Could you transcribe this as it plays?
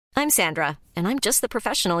I'm Sandra, and I'm just the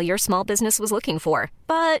professional your small business was looking for.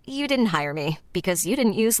 But you didn't hire me because you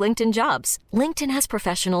didn't use LinkedIn Jobs. LinkedIn has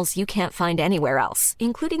professionals you can't find anywhere else,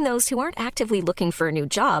 including those who aren't actively looking for a new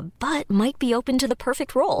job, but might be open to the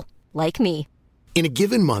perfect role, like me. In a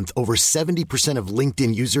given month, over 70% of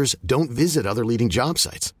LinkedIn users don't visit other leading job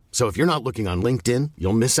sites. So if you're not looking on LinkedIn,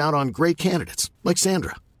 you'll miss out on great candidates like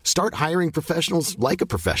Sandra. Start hiring professionals like a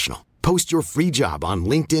professional. Post your free job on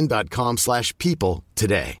linkedin.com/people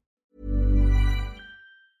today.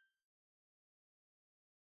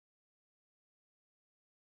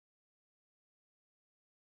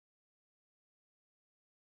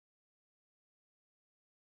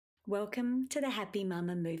 Welcome to the Happy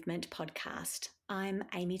Mama Movement podcast. I'm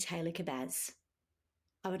Amy Taylor-Kabaz.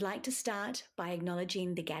 I would like to start by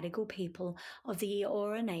acknowledging the Gadigal people of the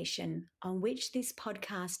Eora Nation on which this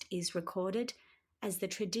podcast is recorded as the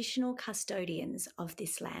traditional custodians of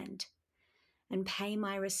this land, and pay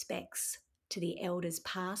my respects to the elders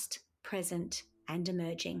past, present, and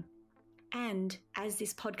emerging. And as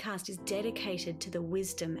this podcast is dedicated to the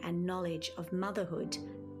wisdom and knowledge of motherhood,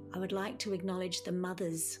 I would like to acknowledge the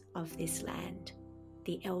mothers of this land,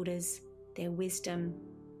 the elders, their wisdom,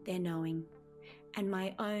 their knowing, and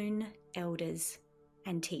my own elders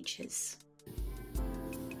and teachers.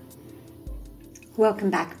 Welcome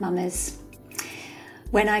back, mamas.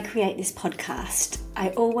 When I create this podcast, I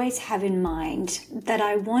always have in mind that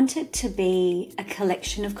I want it to be a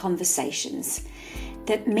collection of conversations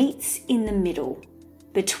that meets in the middle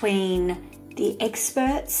between the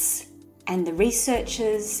experts and the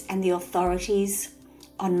researchers and the authorities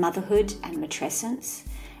on motherhood and matrescence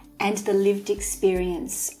and the lived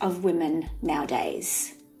experience of women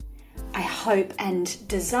nowadays. I hope and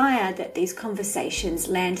desire that these conversations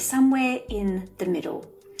land somewhere in the middle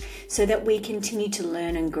so that we continue to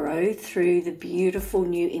learn and grow through the beautiful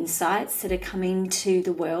new insights that are coming to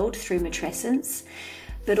the world through matrescence,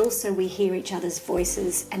 but also we hear each other's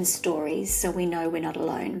voices and stories so we know we're not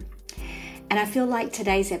alone. And I feel like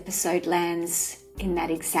today's episode lands in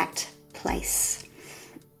that exact place.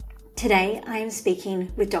 Today, I am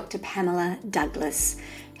speaking with Dr. Pamela Douglas,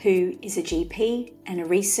 who is a GP and a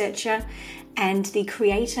researcher and the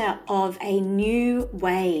creator of a new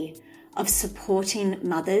way of supporting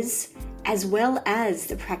mothers, as well as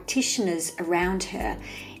the practitioners around her,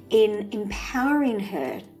 in empowering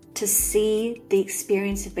her to see the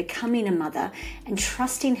experience of becoming a mother and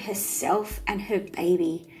trusting herself and her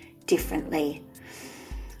baby differently.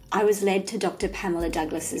 I was led to Dr. Pamela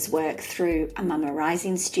Douglas's work through a Mama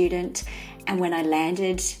Rising student, and when I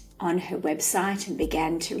landed on her website and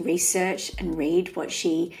began to research and read what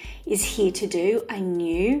she is here to do, I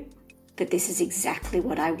knew that this is exactly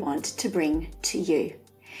what I want to bring to you.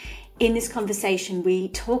 In this conversation, we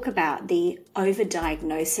talk about the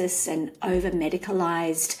overdiagnosis and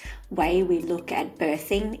over-medicalized way we look at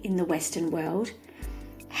birthing in the Western world,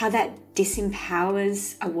 how that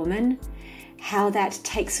disempowers a woman, how that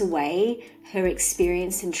takes away her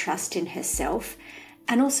experience and trust in herself,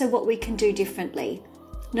 and also what we can do differently,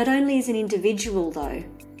 not only as an individual though,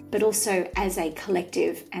 but also as a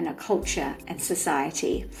collective and a culture and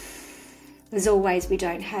society. As always, we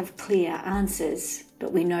don't have clear answers,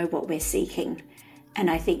 but we know what we're seeking.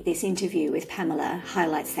 And I think this interview with Pamela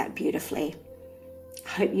highlights that beautifully.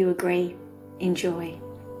 Hope you agree. Enjoy.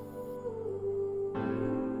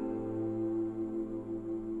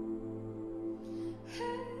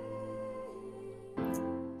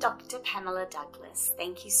 Dr. Pamela Douglas,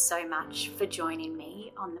 thank you so much for joining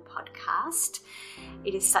me on the podcast.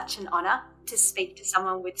 It is such an honour to speak to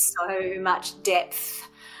someone with so much depth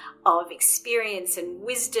of experience and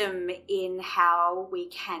wisdom in how we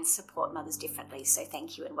can support mothers differently. So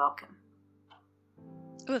thank you and welcome.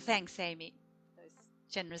 Well, thanks, Amy. Those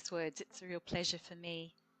generous words. It's a real pleasure for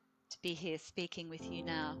me to be here speaking with you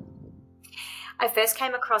now. I first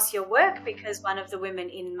came across your work because one of the women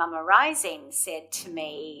in Mama Rising said to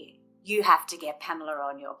me, you have to get Pamela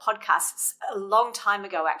on your podcast. It's a long time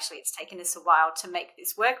ago, actually. It's taken us a while to make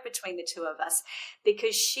this work between the two of us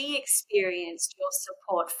because she experienced your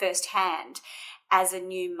support firsthand as a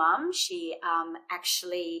new mum. She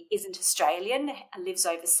actually isn't Australian, lives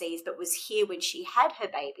overseas, but was here when she had her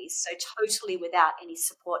babies, so totally without any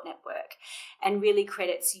support network, and really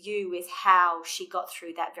credits you with how she got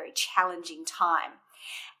through that very challenging time.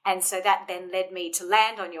 And so that then led me to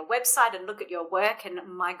land on your website and look at your work, and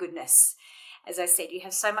my goodness, as I said, you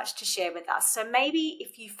have so much to share with us. So maybe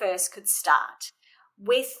if you first could start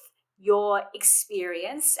with your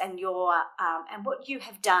experience and your and what you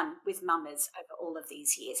have done with mamas over all of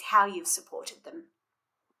these years, how you've supported them.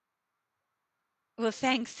 Well,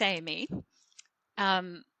 thanks, Amy.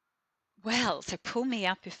 Well, so pull me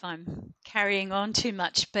up if I'm carrying on too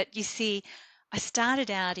much. But you see, I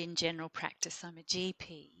started out in general practice. I'm a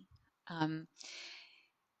GP um,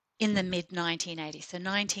 in the mid 1980s, so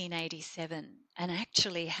 1987, and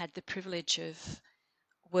actually had the privilege of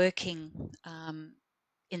working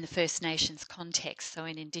in the First Nations context, so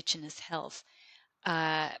in Indigenous health.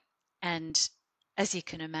 Uh, and as you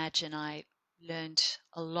can imagine, I learned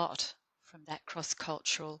a lot from that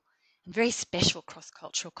cross-cultural and very special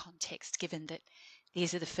cross-cultural context, given that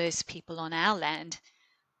these are the first people on our land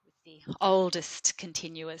with the oldest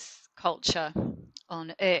continuous culture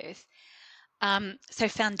on Earth. So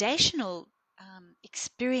foundational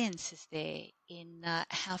experiences there in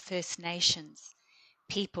how First Nations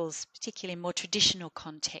peoples, particularly in more traditional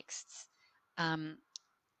contexts, um,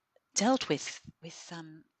 dealt with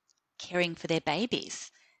caring for their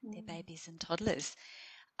babies and toddlers.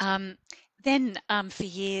 Um, then for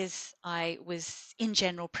years I was in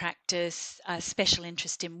general practice, special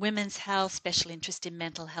interest in women's health, special interest in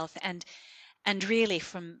mental health, and really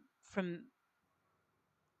from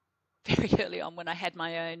very early on when I had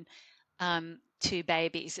my own two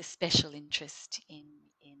babies, a special interest in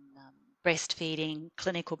breastfeeding,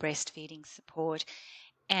 clinical breastfeeding support,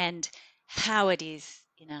 and how it is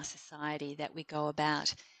in our society that we go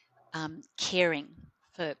about caring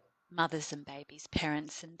for mothers and babies,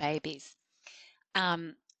 parents and babies.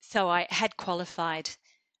 So I had qualified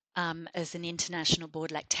as an international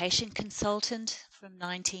board lactation consultant from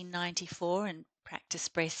 1994 and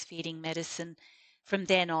practiced breastfeeding medicine from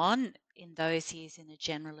then on, in those years in a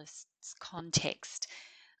generalist context.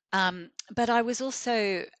 But I was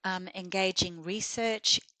also engaging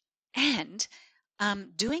research and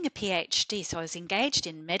doing a PhD. So I was engaged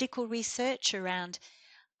in medical research around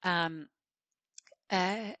um,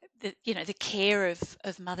 the care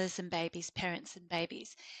of mothers and babies, parents and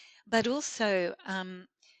babies, but also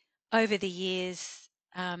over the years,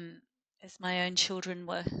 as my own children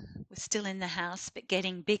were still in the house but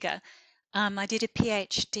getting bigger, I did a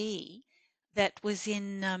PhD that was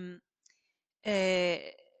in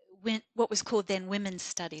what was called then women's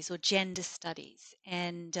studies or gender studies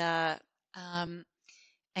and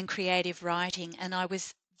creative writing, and I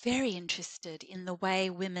was very interested in the way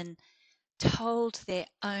women told their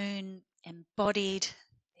own embodied,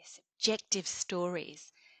 their subjective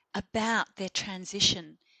stories about their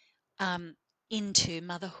transition into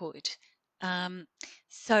motherhood. Um,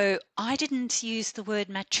 so I didn't use the word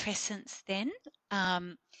matrescence then,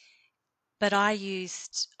 um, but I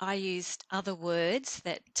used other words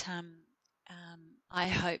that I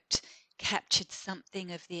hoped captured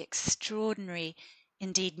something of the extraordinary,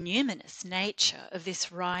 indeed numinous nature of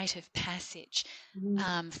this rite of passage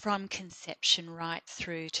from conception right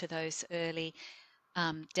through to those early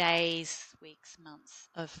days, weeks, months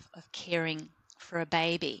of caring for a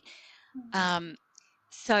baby.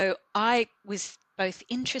 So I was both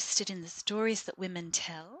interested in the stories that women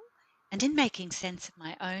tell and in making sense of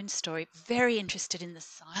my own story, very interested in the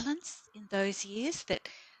silence in those years that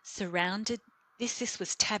surrounded this. This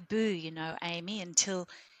was taboo, you know, Amy, until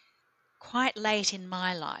quite late in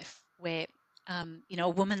my life, where a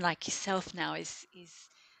woman like yourself now is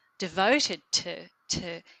devoted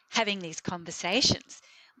to having these conversations.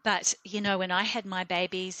 But when I had my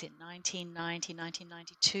babies in 1990,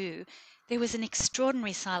 1992, there was an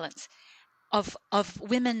extraordinary silence of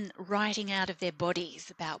women writing out of their bodies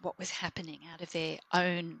about what was happening, out of their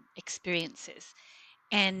own experiences,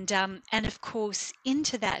 and of course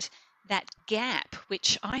into that gap,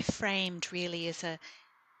 which I framed really as a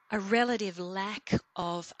relative lack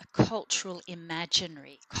of a cultural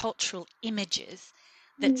imaginary, cultural images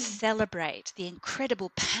that celebrate the incredible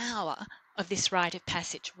power of this rite of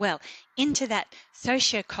passage. Well, into that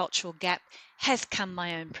socio-cultural gap has come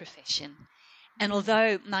my own profession. And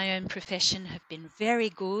although my own profession have been very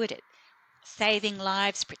good at saving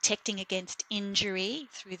lives, protecting against injury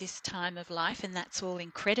through this time of life, and that's all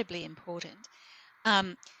incredibly important,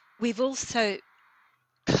 we've also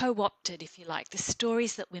co-opted, if you like, the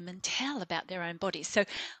stories that women tell about their own bodies. So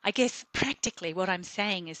I guess practically what I'm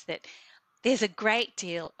saying is that there's a great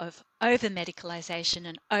deal of over-medicalization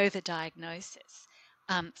and over-diagnosis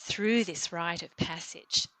through this rite of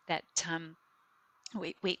passage that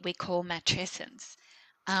we call matrescence.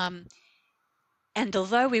 And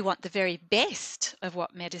although we want the very best of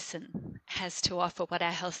what medicine has to offer, what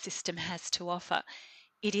our health system has to offer,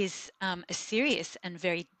 it is a serious and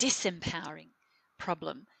very disempowering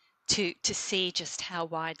problem to see just how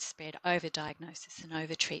widespread overdiagnosis and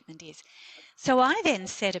overtreatment is. So I then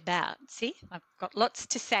set about, see, I've got lots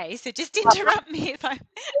to say, so just interrupt me if I...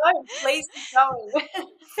 No, please keep going.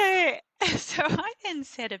 So I then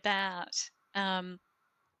set about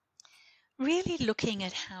really looking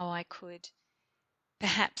at how I could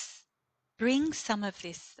perhaps bring some of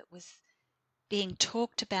this that was being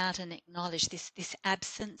talked about and acknowledged, this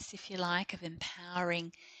absence, if you like, of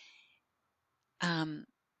empowering um,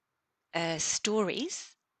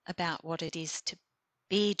 stories about what it is to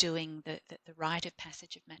be doing the rite of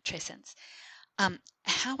passage of matrescence,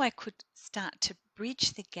 how I could start to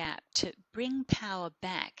bridge the gap, to bring power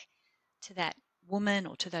back to that woman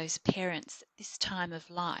or to those parents at this time of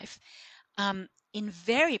life, in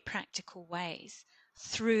very practical ways,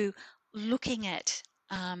 through looking at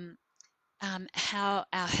how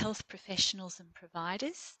our health professionals and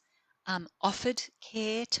providers offered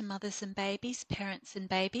care to mothers and babies, parents and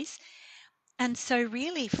babies. And so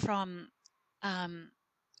really from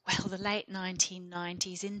the late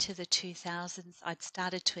 1990s into the 2000s, I'd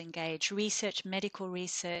started to engage research, medical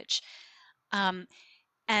research,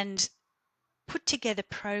 and put together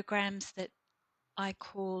programs that I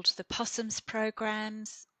called the Possums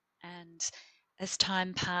programs, and as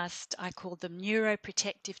time passed, I called them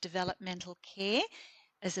neuroprotective developmental care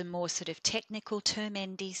as a more sort of technical term,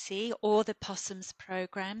 NDC, or the Possums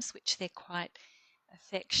programs, which they're quite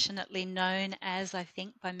affectionately known as, I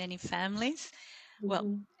think, by many families.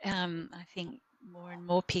 Well, I think more and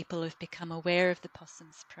more people have become aware of the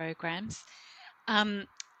Possums programs.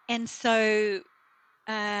 And so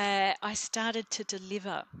I started to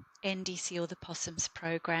deliver NDC or the Possums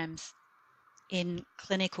programs in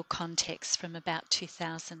clinical contexts from about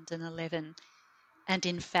 2011. And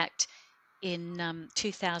in fact, in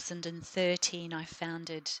 2013, I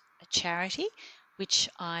founded a charity, which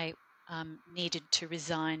I needed to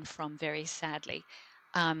resign from very sadly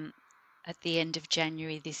at the end of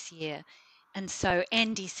January this year. And so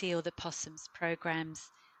NDC or the Possums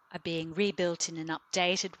programs are being rebuilt in an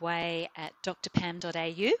updated way at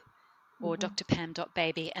drpam.au or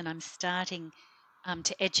drpam.baby, and I'm starting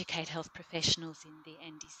to educate health professionals in the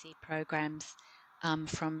NDC programs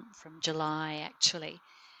from July, actually.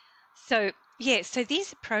 So, so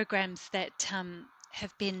these are programs that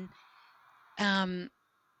have been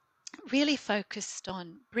really focused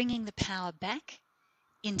on bringing the power back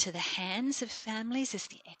into the hands of families as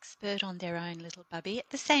the expert on their own little bubby, at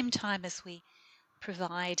the same time as we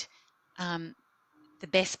provide the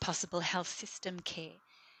best possible health system care,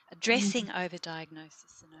 addressing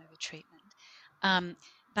overdiagnosis and overtreatment,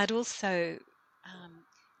 but also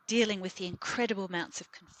dealing with the incredible amounts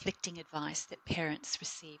of conflicting advice that parents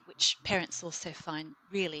receive, which parents also find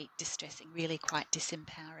really distressing, really quite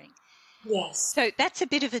disempowering. Yes. So that's a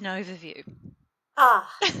bit of an overview.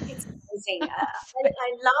 It's amazing.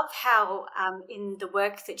 I love how in the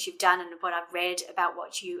work that you've done and what I've read about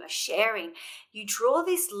what you are sharing, you draw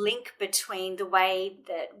this link between the way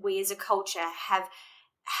that we as a culture have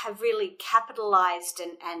really capitalized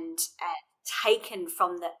and taken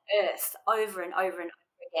from the earth over and over and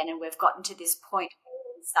over again, and we've gotten to this point where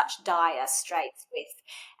we're in such dire straits with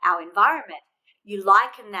our environment. You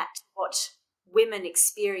liken that to what women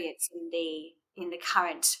experience in the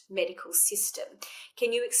current medical system.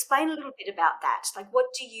 Can you explain a little bit about that? Like, what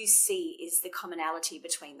do you see is the commonality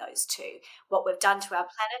between those two? What we've done to our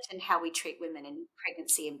planet and how we treat women in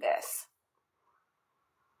pregnancy and birth?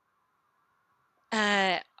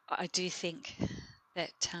 I do think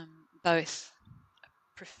that both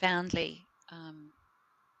profoundly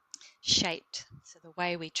shaped so the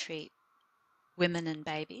way we treat women and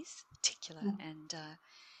babies, in particular,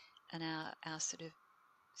 and our sort of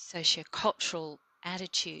sociocultural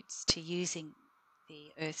attitudes to using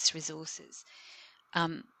the Earth's resources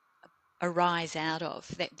arise out of,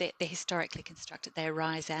 they're historically constructed, they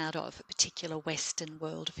arise out of a particular Western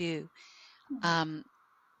worldview.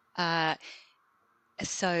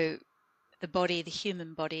 So the body, the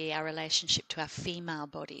human body, our relationship to our female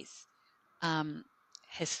bodies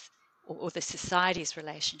or the society's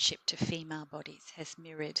relationship to female bodies has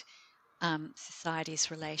mirrored society's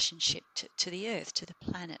relationship to the earth, to the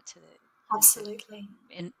planet, to the Absolutely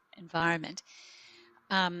environment,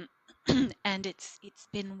 and it's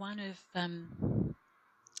been one of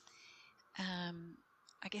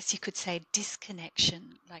I guess you could say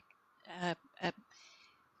disconnection, like a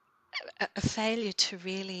failure to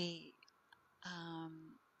really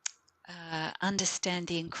understand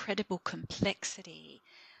the incredible complexity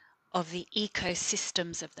of the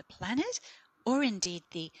ecosystems of the planet, or indeed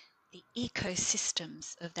the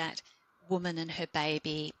ecosystems of that woman and her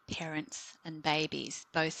baby, parents and babies,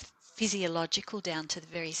 both physiological down to the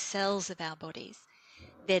very cells of our bodies,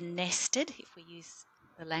 then nested, if we use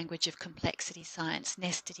the language of complexity science,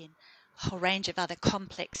 nested in a whole range of other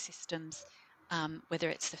complex systems, whether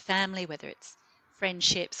it's the family, whether it's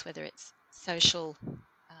friendships, whether it's social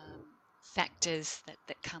factors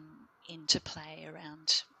that come into play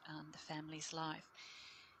around the family's life.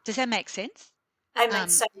 Does that make sense? It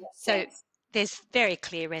makes so much So sense. there's very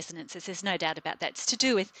clear resonances. There's no doubt about that. It's to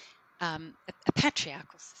do with a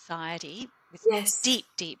patriarchal society with Yes. deep,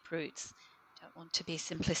 deep roots. Don't want to be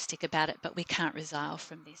simplistic about it, but we can't resile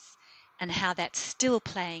from this, and how that's still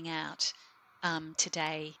playing out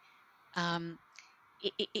today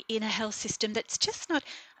in a health system that's just not.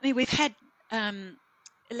 I mean, we've had,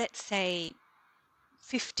 let's say,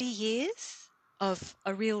 50 years of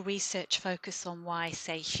a real research focus on why,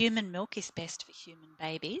 say, human milk is best for human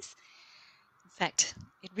babies. In fact,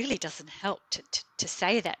 it really doesn't help to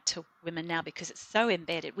say that to women now because it's so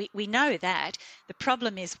embedded. We know that. The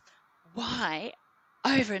problem is why,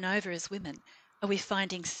 over and over as women, are we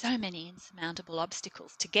finding so many insurmountable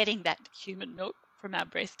obstacles to getting that human milk from our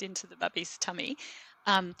breast into the baby's tummy?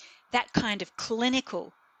 That kind of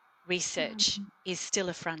clinical research is still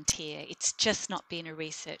a frontier. It's just not been a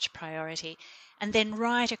research priority. And then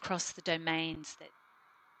right across the domains that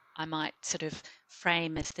I might sort of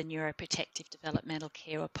frame as the neuroprotective developmental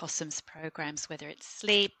care or POSSUMS programs, whether it's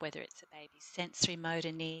sleep, whether it's a baby's sensory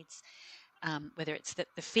motor needs, whether it's the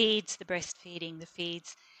feeds, the breastfeeding, the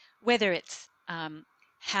feeds, whether it's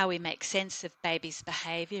how we make sense of baby's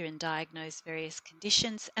behaviour and diagnose various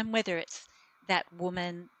conditions, and whether it's that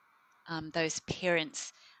woman, those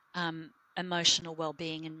parents' emotional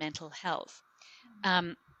well-being and mental health.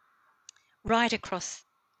 Right across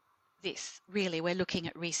this, really, we're looking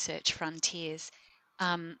at research frontiers.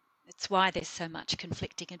 It's why there's so much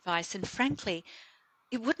conflicting advice, and frankly,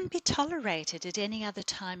 it wouldn't be tolerated at any other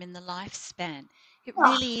time in the lifespan. It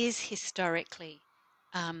really is historically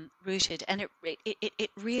rooted, and it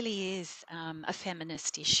really is a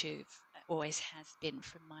feminist issue. Always has been,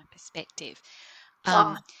 from my perspective.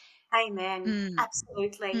 Amen. Mm,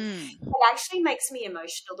 Absolutely. mm, It actually makes me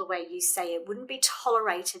emotional the way you say it wouldn't be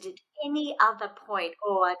tolerated at any other point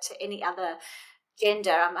or to any other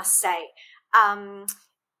gender, I must say.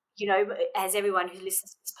 As everyone who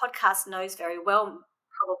listens to this podcast knows very well,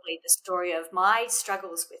 probably the story of my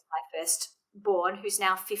struggles with my firstborn, who's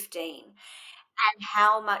now 15, and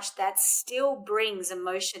how much that still brings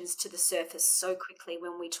emotions to the surface so quickly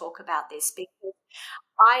when we talk about this, because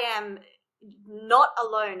I am not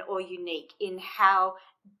alone or unique in how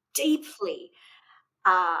deeply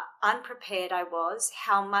unprepared I was,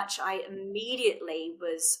 how much I immediately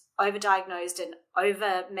was overdiagnosed and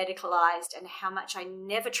over medicalized, and how much I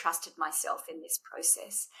never trusted myself in this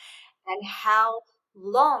process, and how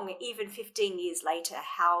long, even 15 years later,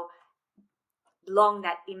 how long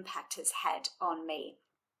that impact has had on me.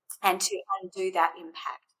 And to undo that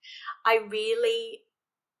impact, I really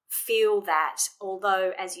feel that,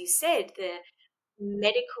 although, as you said, the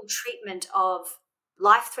medical treatment of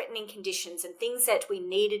life-threatening conditions and things that we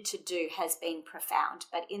needed to do has been profound.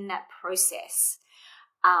 But in that process,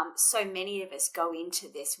 so many of us go into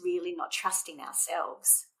this really not trusting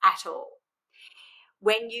ourselves at all.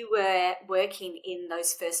 When you were working in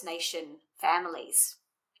those First Nation families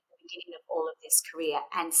at the beginning of all of this career,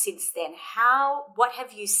 and since then, what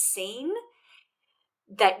have you seen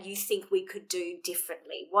that you think we could do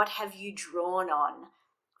differently? What have you drawn on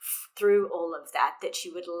through all of that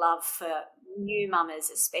you would love for new mamas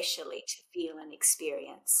especially to feel and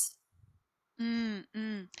experience?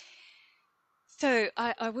 So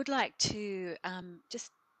I would like to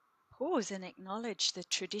just pause and acknowledge the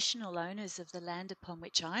traditional owners of the land upon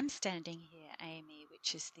which I'm standing here, Amy,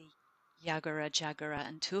 which is the Yagara, Jagara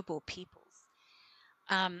and Turrbal peoples.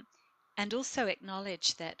 And also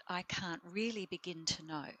acknowledge that I can't really begin to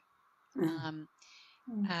know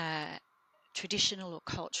traditional or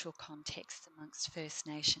cultural contexts amongst First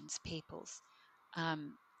Nations peoples.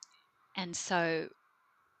 And so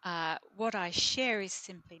what I share is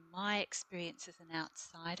simply my experience as an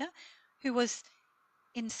outsider who was,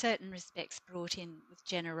 in certain respects, brought in with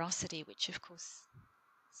generosity, which of course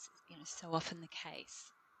is so often the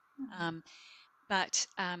case.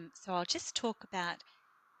 So I'll just talk about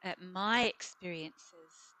my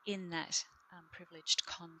experiences in that privileged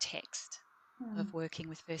context of working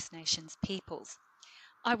with First Nations peoples.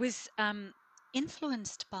 I was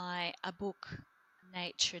influenced by a book,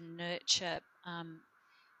 Nature and Nurture,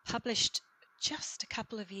 published just a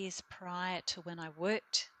couple of years prior to when I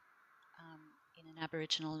worked in an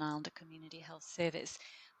Aboriginal and Islander community health service,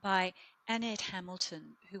 by Annette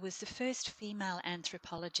Hamilton, who was the first female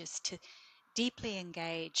anthropologist to deeply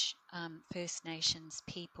engage First Nations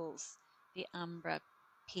peoples, the Umbra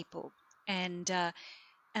people. And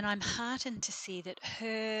I'm heartened to see that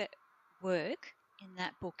her work in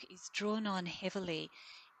that book is drawn on heavily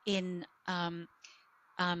in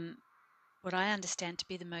what I understand to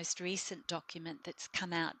be the most recent document that's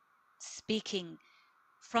come out speaking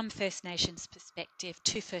from First Nations perspective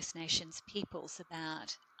to First Nations peoples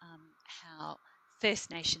about how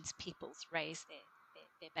First Nations peoples raise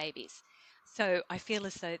their babies. So I feel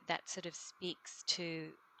as though that sort of speaks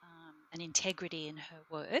to an integrity in her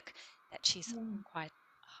work that she's quite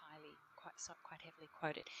heavily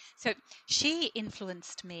quoted. So she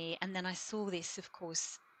influenced me, and then I saw this, of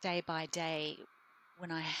course, day by day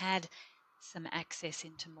when I had some access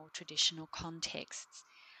into more traditional contexts,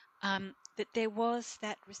 that there was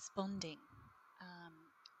that responding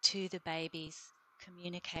to the baby's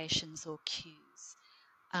communications or cues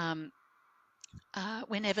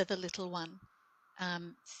whenever the little one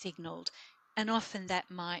signaled. And often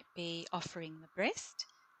that might be offering the breast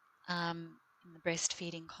in the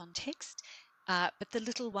breastfeeding context, but the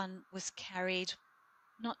little one was carried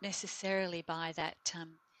not necessarily by that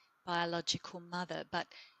biological mother, but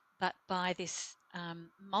by this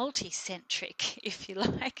multi-centric, if you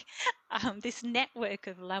like, this network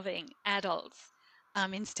of loving adults,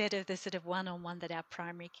 instead of the sort of one-on-one that our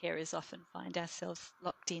primary carers often find ourselves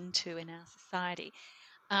locked into in our society.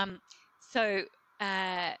 So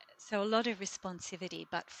a lot of responsivity,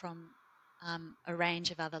 but from a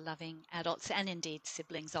range of other loving adults and indeed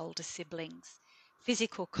siblings, older siblings.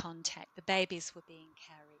 Physical contact, the babies were being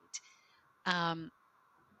carried.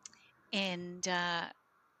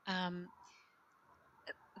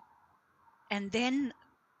 And then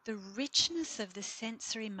the richness of the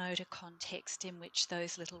sensory motor context in which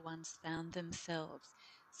those little ones found themselves.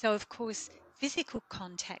 So, of course, physical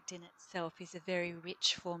contact in itself is a very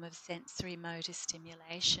rich form of sensory motor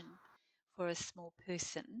stimulation for a small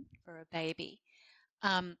person, for a baby.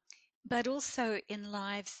 But also in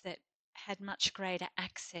lives that had much greater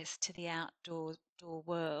access to the outdoor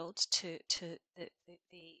world, to the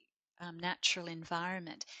natural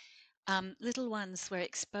environment. Little ones were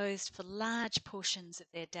exposed for large portions of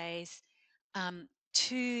their days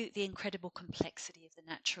to the incredible complexity of the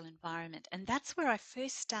natural environment. And that's where I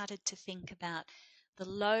first started to think about the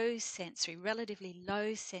low sensory, relatively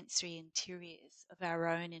low sensory interiors of our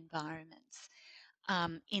own environments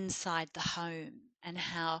inside the home, and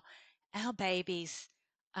how our babies,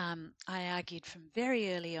 I argued from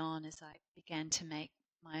very early on as I began to make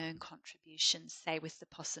my own contributions, say with the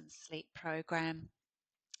Possum Sleep program,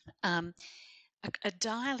 are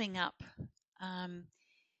dialing up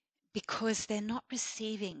because they're not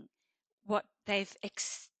receiving what they've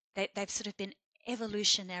sort of been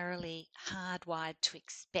evolutionarily hardwired to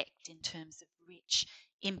expect in terms of rich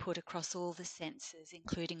input across all the senses,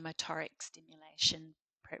 including motoric stimulation,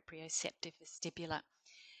 proprioceptive, vestibular.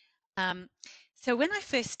 So when I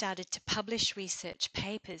first started to publish research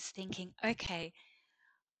papers, thinking, okay,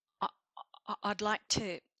 I'd like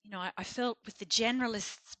to, I felt with the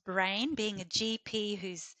generalist's brain, being a GP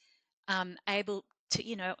who's able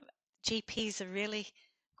to, GPs are really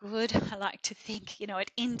good, I like to think,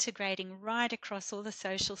 at integrating right across all the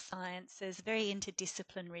social sciences, very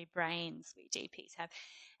interdisciplinary brains we GPs have.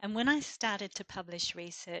 And when I started to publish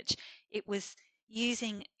research, it was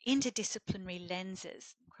using interdisciplinary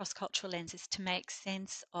lenses, cross-cultural lenses, to make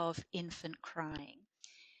sense of infant crying,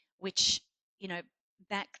 which,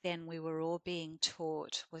 back then we were all being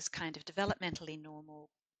taught was kind of developmentally normal,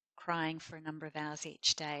 crying for a number of hours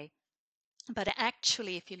each day. But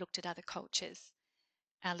actually, if you looked at other cultures,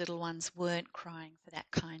 our little ones weren't crying for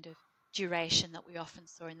that kind of duration that we often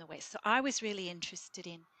saw in the West. So I was really interested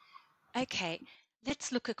in, okay,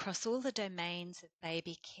 let's look across all the domains of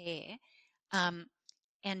baby care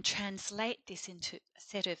and translate this into a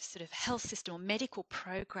set of sort of health system or medical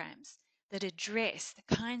programs that address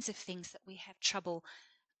the kinds of things that we have trouble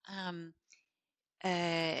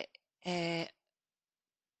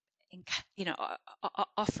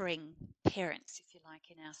offering parents, if you like,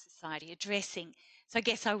 in our society, addressing. So I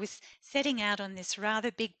guess I was setting out on this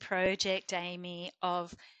rather big project, Amy,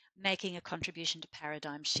 of making a contribution to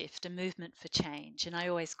paradigm shift, a movement for change. And I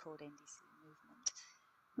always called NDC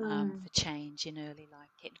movement for change in early life,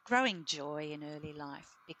 growing joy in early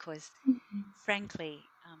life, because frankly,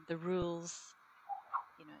 the rules,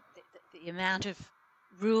 the amount of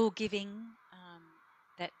rule giving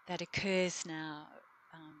that occurs now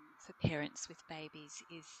for parents with babies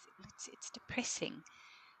it's depressing,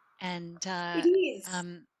 and it is.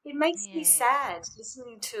 It makes me sad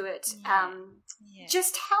listening to it.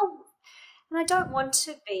 Just how, and I don't want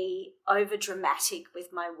to be over dramatic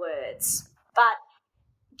with my words, but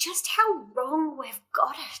just how wrong we've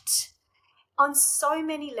got it on so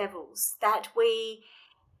many levels, that we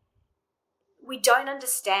we don't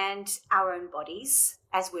understand our own bodies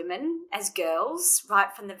as women, as girls,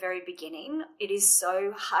 right from the very beginning. It is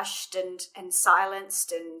so hushed and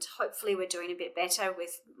silenced, and hopefully we're doing a bit better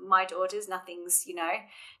with my daughters. Nothing's,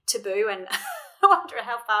 taboo, and I wonder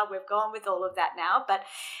how far we've gone with all of that now. But,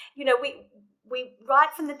 we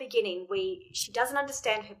right from the beginning, she doesn't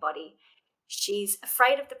understand her body. She's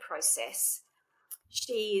afraid of the process.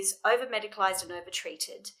 She's over-medicalized and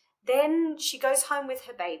over-treated. Then she goes home with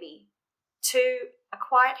her baby to a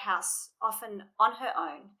quiet house, often on her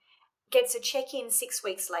own, gets a check-in 6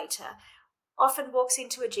 weeks later, often walks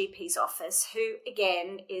into a GP's office who,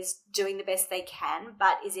 again, is doing the best they can,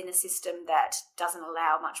 but is in a system that doesn't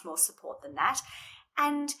allow much more support than that.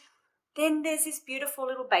 And then there's this beautiful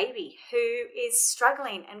little baby who is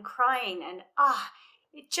struggling and crying, and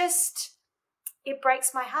it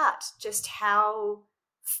breaks my heart just how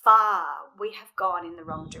far we have gone in the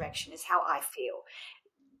wrong direction, is how I feel.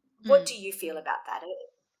 What do you feel about that?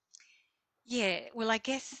 Yeah, well, I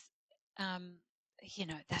guess,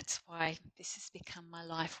 that's why this has become my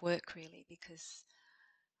life work, really, because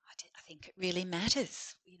I think it really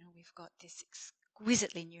matters. We've got this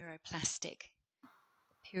exquisitely neuroplastic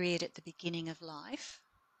period at the beginning of life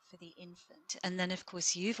for the infant. And then, of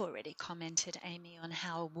course, you've already commented, Amy, on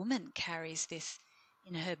how a woman carries this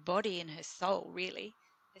in her body, in her soul, really,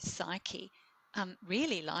 her psyche,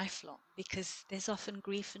 really lifelong, because there's often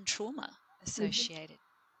grief and trauma associated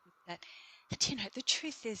with that. But, the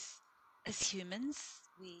truth is, as humans,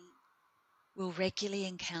 we will regularly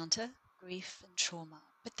encounter grief and trauma.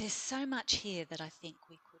 But there's so much here that I think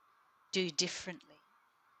we could do differently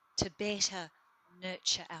to better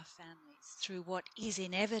nurture our families through what is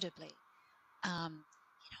inevitably, a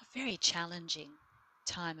very challenging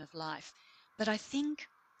time of life. But I think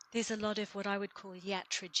there's a lot of what I would call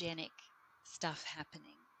iatrogenic stuff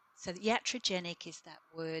happening. So iatrogenic is that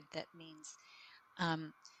word that means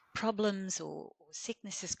problems or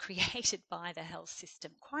sicknesses created by the health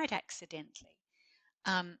system quite accidentally.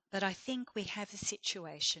 But I think we have a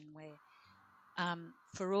situation where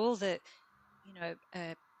for all the,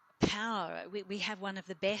 power, we have one of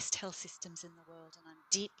the best health systems in the world, and I'm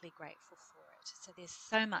deeply grateful for it. So there's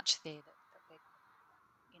so much there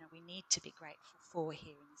that we need to be grateful for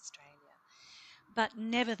here in Australia. But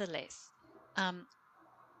nevertheless,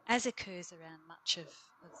 as occurs around much of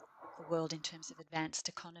the world in terms of advanced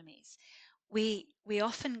economies, we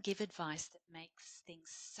often give advice that makes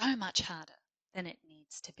things so much harder than it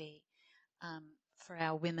needs to be for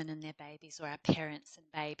our women and their babies, or our parents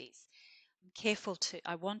and babies.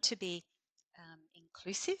 I want to be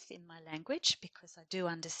inclusive in my language, because I do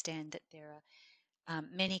understand that there are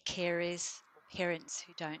many carers or parents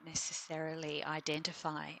who don't necessarily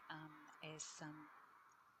identify as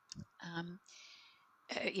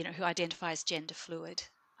who identify as gender fluid,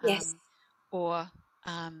 Yes. or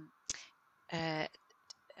uh,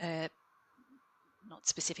 not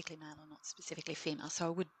specifically male or not specifically female. So I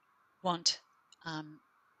would want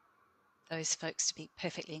those folks to be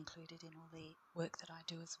perfectly included in all the work that I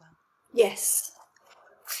do as well. Yes.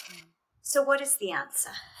 So what is the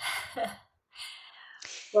answer?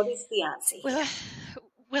 What is the answer here?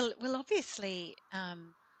 Well, obviously,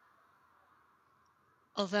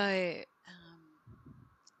 although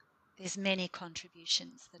there's many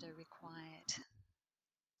contributions that are required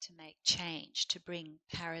to make change, to bring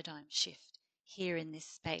paradigm shift here in this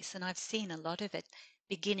space, and I've seen a lot of it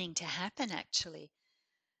beginning to happen, actually,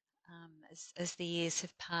 as the years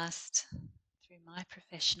have passed through my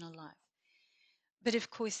professional life. But of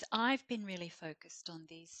course, I've been really focused on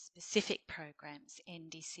these specific programs,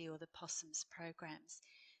 NDC or the Possums programs,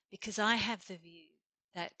 because I have the view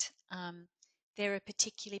that they're a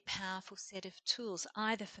particularly powerful set of tools,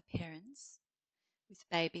 either for parents with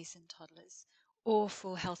babies and toddlers, or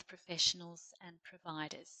for health professionals and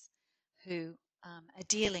providers who are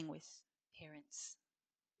dealing with parents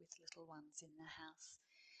with little ones in the house.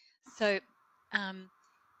 So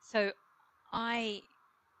I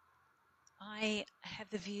have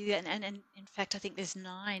the view, and in fact, I think there's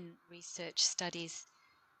 9 research studies,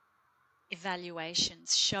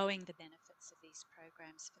 evaluations showing the benefits of these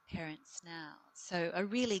programs for parents now. So a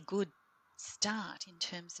really good start in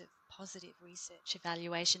terms of positive research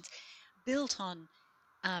evaluations built on,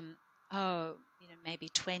 maybe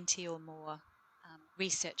 20 or more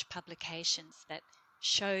research publications that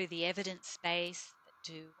show the evidence base,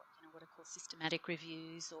 that do what are called systematic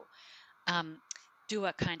reviews, or do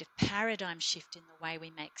a kind of paradigm shift in the way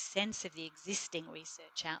we make sense of the existing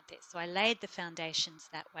research out there. So I laid the foundations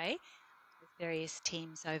that way with various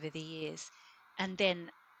teams over the years. And then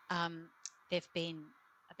there have been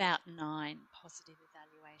about 9 positive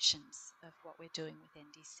evaluations of what we're doing with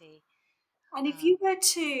NDC And if you were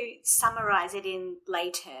to summarise it in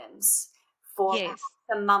lay terms for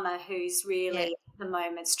the mama who's really at the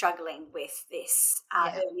moment struggling with this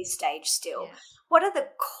early stage still, what are the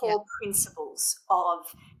core principles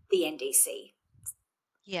of the NDC?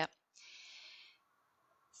 Yeah.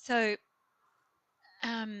 So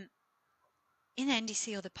in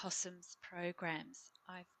NDC or the Possums programs,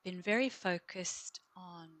 I've been very focused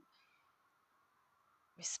on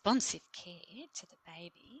responsive care to the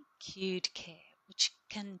baby, cued care, which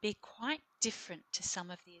can be quite different to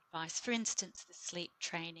some of the advice. For instance, the sleep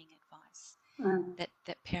training advice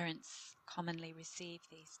that parents commonly receive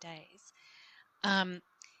these days.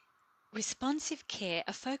 Responsive care,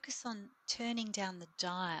 a focus on turning down the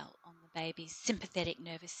dial on the baby's sympathetic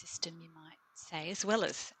nervous system, you might say, as well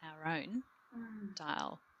as our own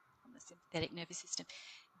dial on the sympathetic nervous system.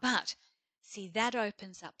 But see, that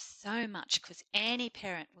opens up so much, because any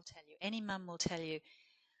parent will tell you, any mum will tell you,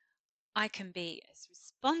 I can be as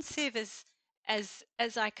responsive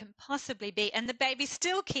as I can possibly be, and the baby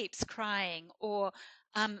still keeps crying, or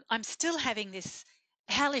I'm still having this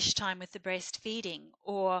hellish time with the breastfeeding,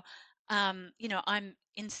 or I'm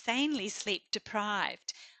insanely sleep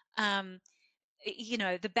deprived.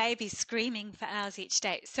 The baby's screaming for hours each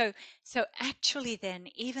day. So actually, then,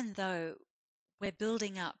 even though we're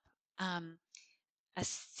building up a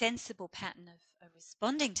sensible pattern of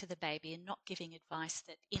responding to the baby and not giving advice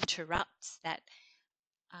that interrupts that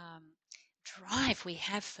drive we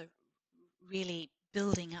have for really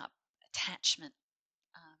building up attachment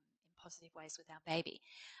in positive ways with our baby,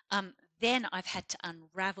 then I've had to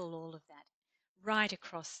unravel all of that right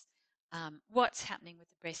across what's happening with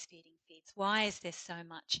the breastfeeding feeds. Why is there so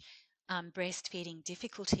much breastfeeding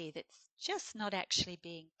difficulty that's just not actually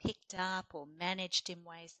being picked up or managed in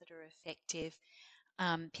ways that are effective?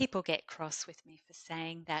 People get cross with me for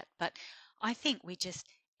saying that, but I think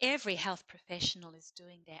every health professional is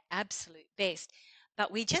doing their absolute best,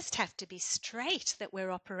 but we just have to be straight that we're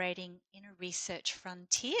operating in a research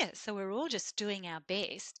frontier. So we're all just doing our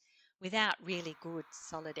best without really good,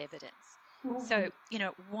 solid evidence. So,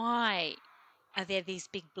 why are there these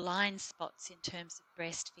big blind spots in terms of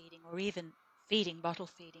breastfeeding or even bottle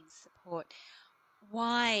feeding support?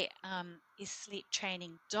 Why is sleep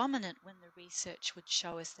training dominant when the research would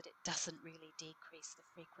show us that it doesn't really decrease the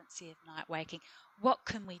frequency of night waking? What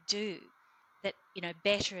can we do that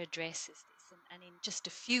better addresses this? And in just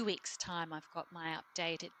a few weeks' time, I've got my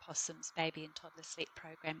updated Possums Baby and Toddler Sleep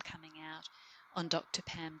program coming out on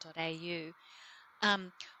drpam.au.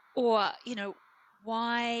 Or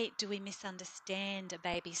why do we misunderstand a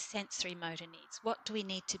baby's sensory motor needs? What do we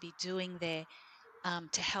need to be doing there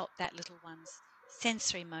to help that little one's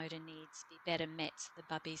sensory motor needs be better met so the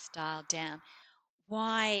bubby's dialed down?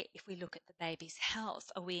 Why, if we look at the baby's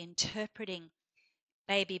health, are we interpreting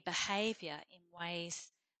baby behaviour in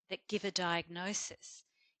ways that give a diagnosis,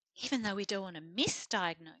 even though we don't want to miss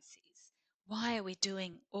diagnoses? Why are we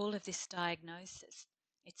doing all of this diagnosis?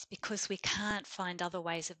 It's because we can't find other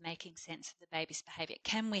ways of making sense of the baby's behaviour.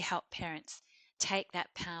 Can we help parents take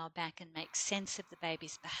that power back and make sense of the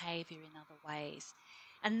baby's behaviour in other ways?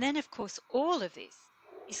 And then, of course, all of this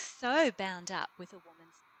is so bound up with a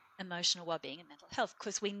woman's emotional well-being and mental health,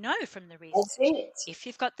 because we know from the research, if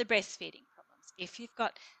you've got the breastfeeding problems, if you've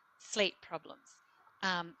got sleep problems,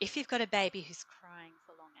 if you've got a baby who's crying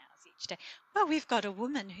for long hours each day, well, we've got a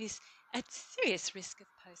woman who's at serious risk of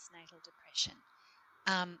postnatal depression.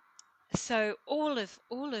 So all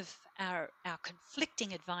of our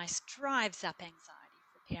conflicting advice drives up anxiety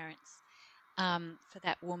for parents, for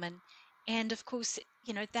that woman, and of course,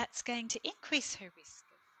 that's going to increase her risk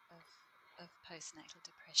of postnatal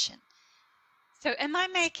depression. So am I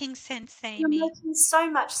making sense, Amy? You're making so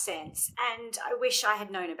much sense, and I wish I had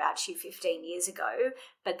known about you 15 years ago,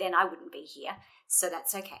 but then I wouldn't be here, so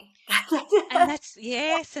that's okay. And that's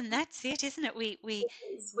it, isn't it? We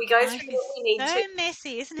go life through is what we need so to.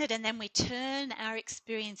 messy, isn't it? And then we turn our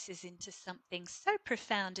experiences into something so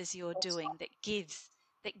profound as you're doing that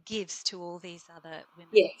gives to all these other women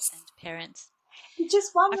and parents. Just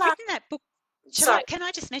one I've last. written that book. Can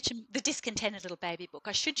I just mention the Discontented Little Baby book?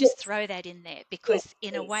 I should just throw that in there, because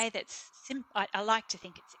in a way that's I like to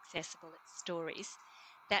think it's accessible. It's stories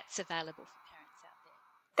that's available for parents out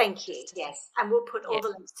there. Thank you. Yes, and we'll put all the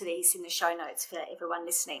links to these in the show notes for everyone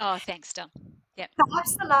listening. Oh, thanks, Don. Yep.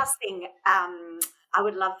 Perhaps the last thing I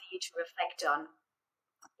would love for you to reflect on.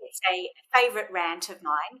 It's a favourite rant of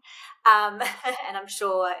mine, and I'm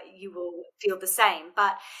sure you will feel the same.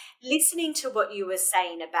 But listening to what you were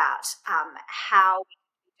saying about how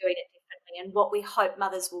we're doing it differently and what we hope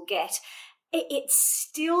mothers will get, it's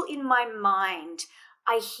still in my mind.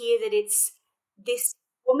 I hear that it's this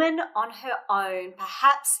woman on her own,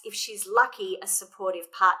 perhaps if she's lucky, a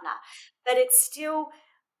supportive partner, but it's still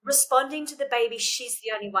responding to the baby. She's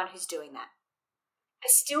the only one who's doing that. I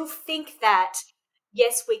still think that,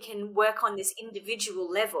 yes, we can work on this individual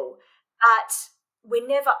level, but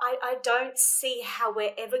I don't see how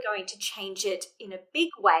we're ever going to change it in a big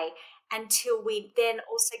way until we then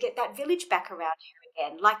also get that village back around here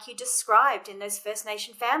again, like you described in those First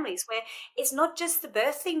Nation families, where it's not just the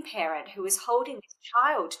birthing parent who is holding this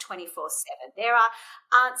child 24/7. There are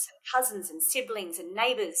aunts and cousins and siblings and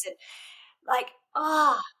neighbors and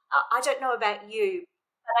I don't know about you,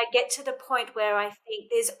 but I get to the point where I think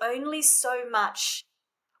there's only so much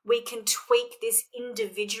we can tweak this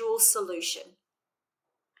individual solution,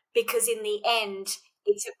 because in the end,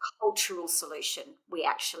 it's a cultural solution we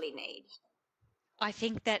actually need. I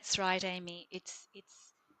think that's right, Amy. It's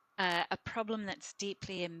a problem that's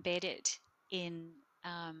deeply embedded in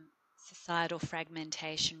societal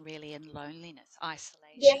fragmentation, really, and loneliness,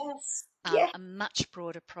 isolation. Yes, a much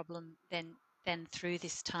broader problem than through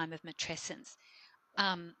this time of matrescence.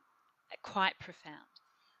 Quite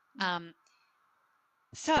profound.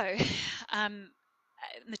 So,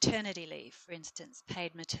 maternity leave, for instance,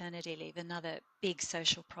 paid maternity leave, another big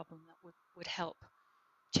social problem that would help.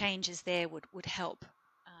 Changes there would help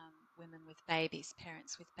women with babies,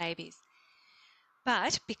 parents with babies.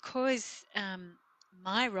 But because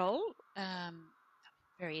my role,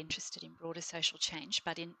 very interested in broader social change,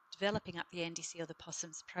 but in developing up the NDC or the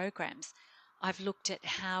Possums programs, I've looked at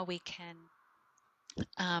how we can,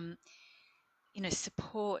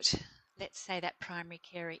 support, let's say that primary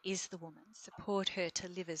carer is the woman, support her to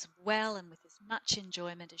live as well and with as much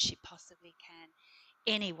enjoyment as she possibly can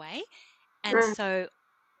anyway. And so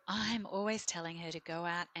I'm always telling her to go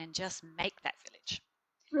out and just make that village.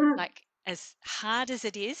 Like, as hard as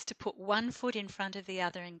it is to put one foot in front of the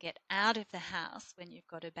other and get out of the house when you've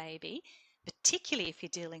got a baby, particularly if you're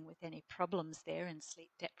dealing with any problems there and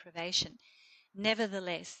sleep deprivation,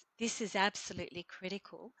 nevertheless, this is absolutely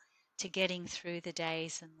critical to getting through the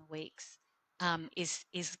days and the weeks,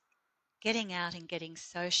 is getting out and getting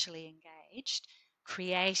socially engaged,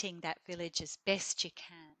 creating that village as best you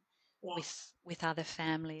can with other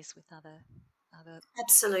families, with other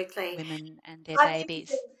absolutely women and their I've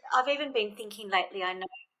babies. I've even been thinking lately, I know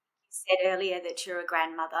you said earlier that you're a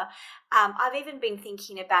grandmother. I've even been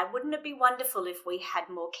thinking about, wouldn't it be wonderful if we had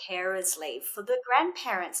more carers leave for the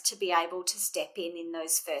grandparents to be able to step in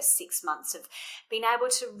those first 6 months of being able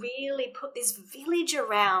to really put this village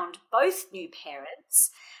around both new parents.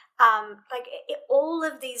 All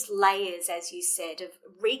of these layers, as you said, of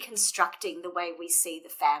reconstructing the way we see the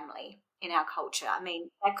family in our culture. I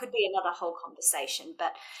mean, that could be another whole conversation,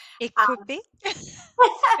 but It could be.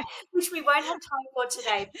 which we won't have time for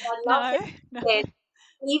today. But I love No. that you said,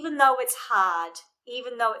 even though it's hard,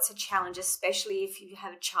 even though it's a challenge, especially if you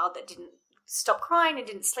have a child that didn't stop crying and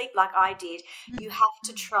didn't sleep like I did, you have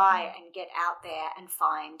to try and get out there and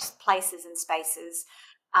find places and spaces.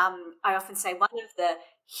 I often say one of the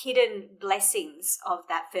hidden blessings of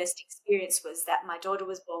that first experience was that my daughter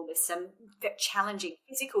was born with some challenging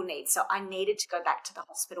physical needs. So I needed to go back to the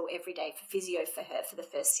hospital every day for physio for her for the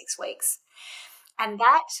first 6 weeks. And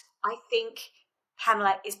that, I think,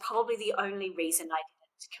 Pamela, is probably the only reason I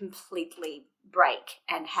didn't completely break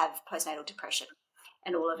and have postnatal depression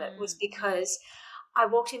and all of it, was because I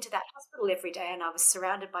walked into that hospital every day and I was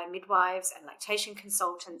surrounded by midwives and lactation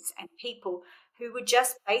consultants and people who were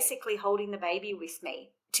just basically holding the baby with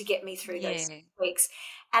me to get me through those weeks.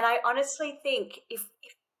 And I honestly think if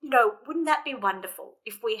wouldn't that be wonderful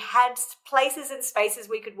if we had places and spaces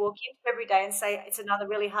we could walk into every day and say, it's another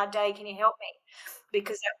really hard day, can you help me?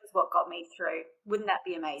 Because that was what got me through. Wouldn't that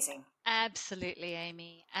be amazing? Absolutely,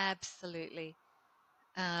 Amy. Absolutely.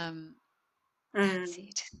 That's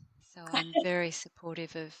it. So I'm very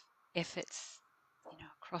supportive of efforts,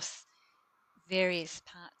 across various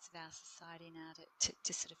parts of our society now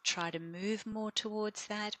to sort of try to move more towards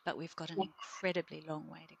that, but we've got an incredibly long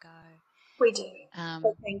way to go. We do.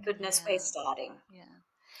 But thank goodness we're starting. Yeah.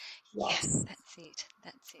 Yes. Yeah, that's it.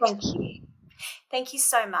 Thank you. Thank you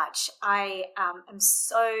so much. I am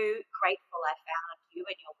so grateful I found you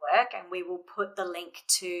and your work, and we will put the link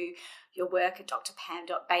to your work at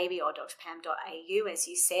drpam.baby or drpam.au, as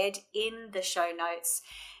you said, in the show notes.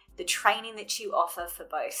 The training that you offer for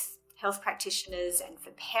both health practitioners and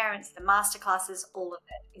for parents, the masterclasses, all of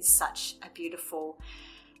it is such a beautiful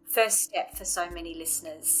first step for so many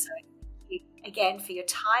listeners. So thank you again for your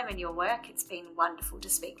time and your work. It's been wonderful to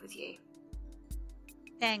speak with you.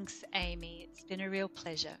 Thanks, Amy. It's been a real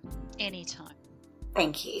pleasure. Anytime.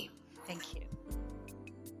 Thank you. Thank you.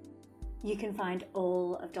 You can find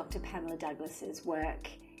all of Dr. Pamela Douglas's work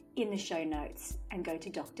in the show notes and go to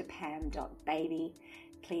drpam.baby.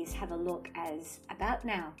 Please have a look, as about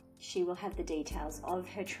now she will have the details of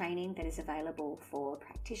her training that is available for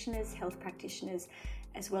practitioners, health practitioners,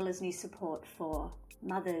 as well as new support for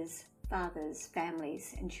mothers, fathers,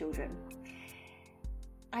 families and children.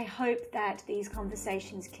 I hope that these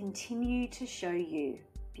conversations continue to show you,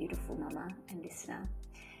 beautiful mama and listener,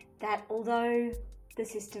 that although the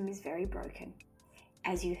system is very broken,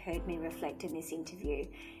 as you heard me reflect in this interview,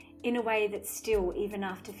 in a way that still, even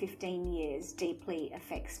after 15 years, deeply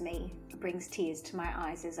affects me, brings tears to my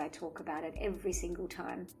eyes as I talk about it every single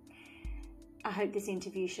time. I hope this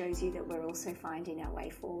interview shows you that we're also finding our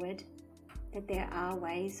way forward, that there are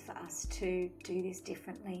ways for us to do this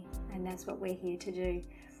differently, and that's what we're here to do,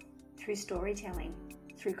 through storytelling,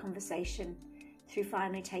 through conversation, through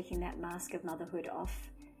finally taking that mask of motherhood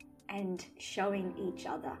off and showing each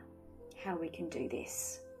other how we can do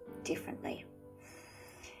this differently.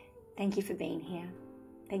 Thank you for being here.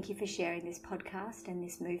 Thank you for sharing this podcast and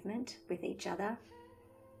this movement with each other.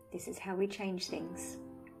 This is how we change things.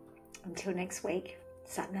 Until next week,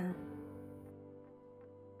 Sat Nam.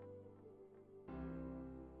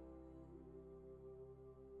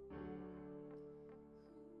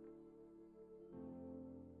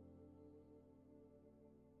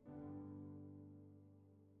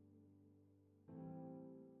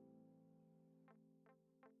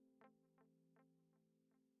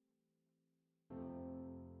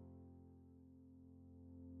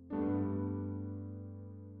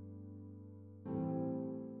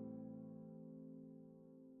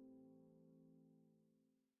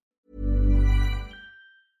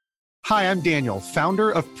 Hi, I'm Daniel,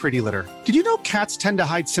 founder of Pretty Litter. Did you know cats tend to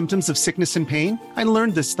hide symptoms of sickness and pain? I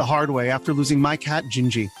learned this the hard way after losing my cat,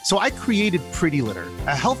 Gingy. So I created Pretty Litter,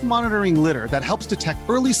 a health monitoring litter that helps detect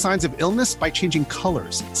early signs of illness by changing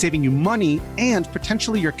colors, saving you money and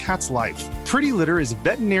potentially your cat's life. Pretty Litter is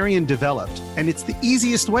veterinarian developed, and it's the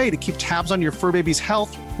easiest way to keep tabs on your fur baby's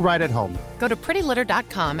health right at home. Go to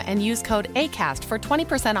prettylitter.com and use code ACAST for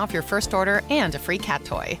 20% off your first order and a free cat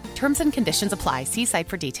toy. Terms and conditions apply. See site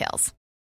for details.